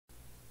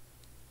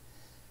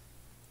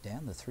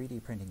Dan, the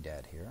 3D Printing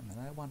Dad here, and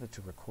I wanted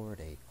to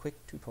record a quick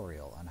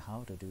tutorial on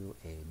how to do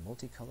a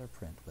multicolor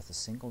print with a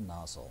single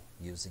nozzle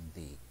using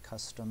the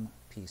custom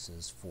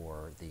pieces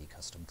for the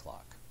custom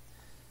clock.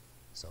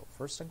 So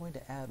first I'm going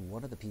to add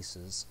one of the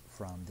pieces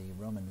from the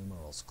Roman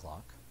numerals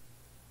clock.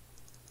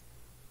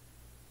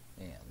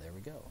 And there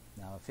we go.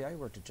 Now if I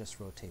were to just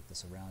rotate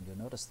this around, you'll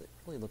notice that it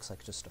really looks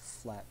like just a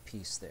flat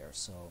piece there.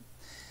 So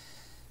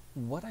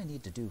what I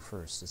need to do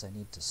first is I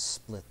need to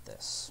split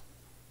this.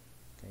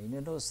 Okay, and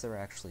you'll notice there are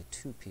actually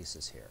two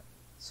pieces here.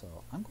 So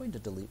I'm going to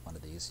delete one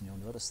of these, and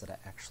you'll notice that it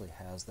actually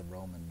has the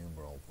Roman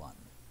numeral 1.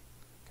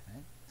 Okay?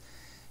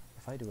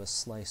 If I do a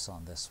slice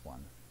on this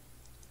one,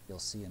 you'll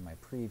see in my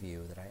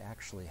preview that I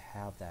actually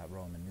have that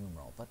Roman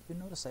numeral. But you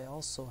notice I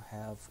also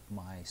have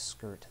my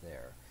skirt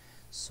there.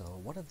 So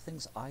one of the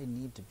things I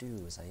need to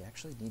do is I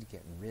actually need to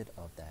get rid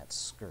of that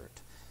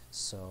skirt.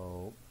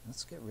 So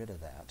let's get rid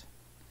of that.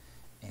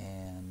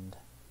 And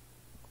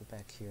go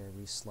back here,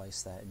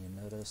 reslice that, and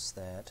you notice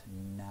that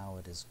now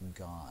it is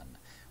gone,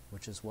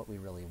 which is what we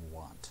really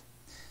want.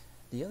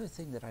 The other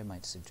thing that I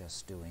might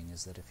suggest doing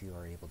is that if you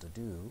are able to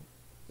do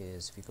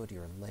is if you go to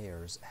your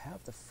layers,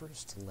 have the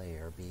first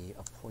layer be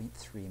a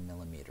 0.3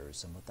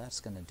 millimeters, and what that's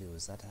going to do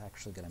is that's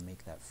actually going to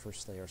make that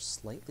first layer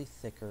slightly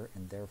thicker,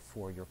 and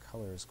therefore your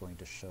color is going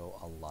to show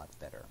a lot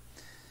better.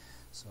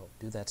 So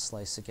do that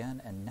slice again,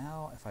 and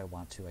now if I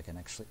want to, I can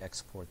actually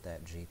export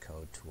that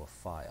G-code to a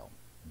file.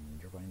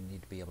 And you're going to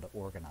need to be able to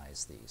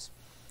organize these.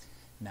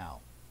 Now,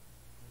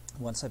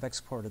 once I've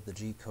exported the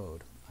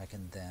G-code, I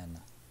can then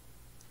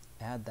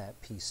add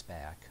that piece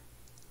back.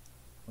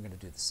 We're going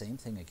to do the same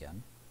thing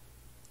again.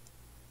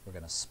 We're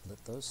going to split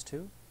those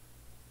two,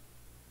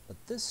 but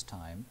this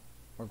time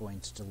we're going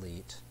to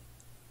delete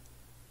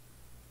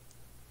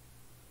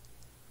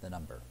the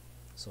number.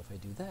 So if I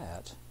do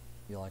that,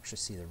 you'll actually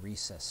see the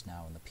recess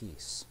now in the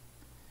piece.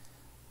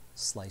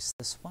 Slice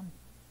this one,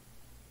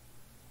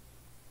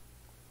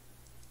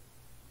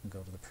 and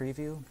go to the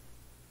preview,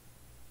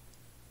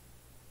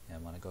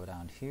 and when I go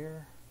down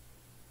here,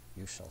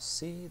 you shall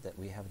see that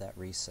we have that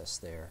recess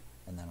there,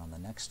 and then on the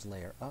next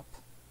layer up,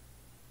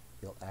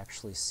 you'll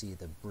actually see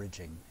the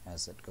bridging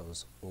as it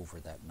goes over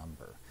that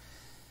number.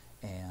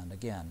 And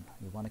again,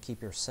 you want to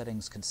keep your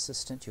settings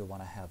consistent. You'll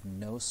want to have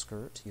no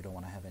skirt. You don't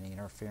want to have any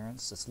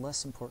interference. It's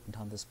less important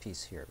on this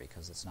piece here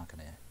because it's not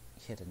going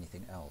to hit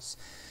anything else.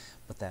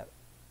 But that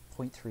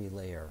 0.3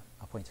 layer,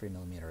 a 0.3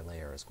 millimeter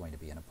layer is going to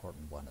be an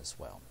important one as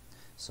well.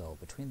 So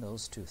between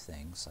those two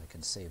things, I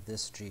can save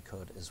this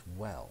G-code as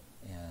well.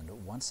 And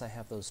once I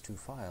have those two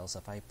files,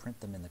 if I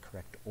print them in the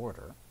correct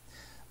order,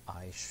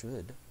 I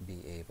should be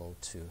able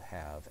to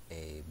have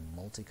a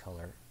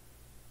multicolor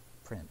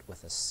print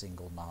with a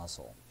single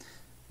nozzle.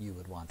 You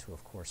would want to,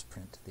 of course,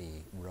 print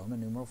the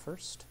Roman numeral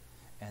first,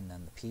 and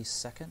then the piece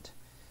second,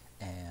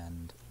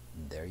 and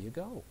there you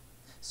go.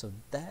 So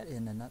that,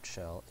 in a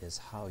nutshell, is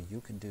how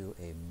you can do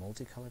a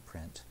multicolor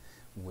print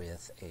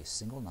with a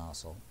single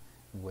nozzle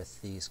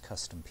with these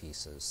custom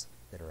pieces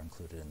that are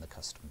included in the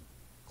custom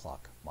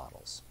clock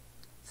models.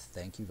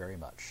 Thank you very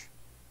much.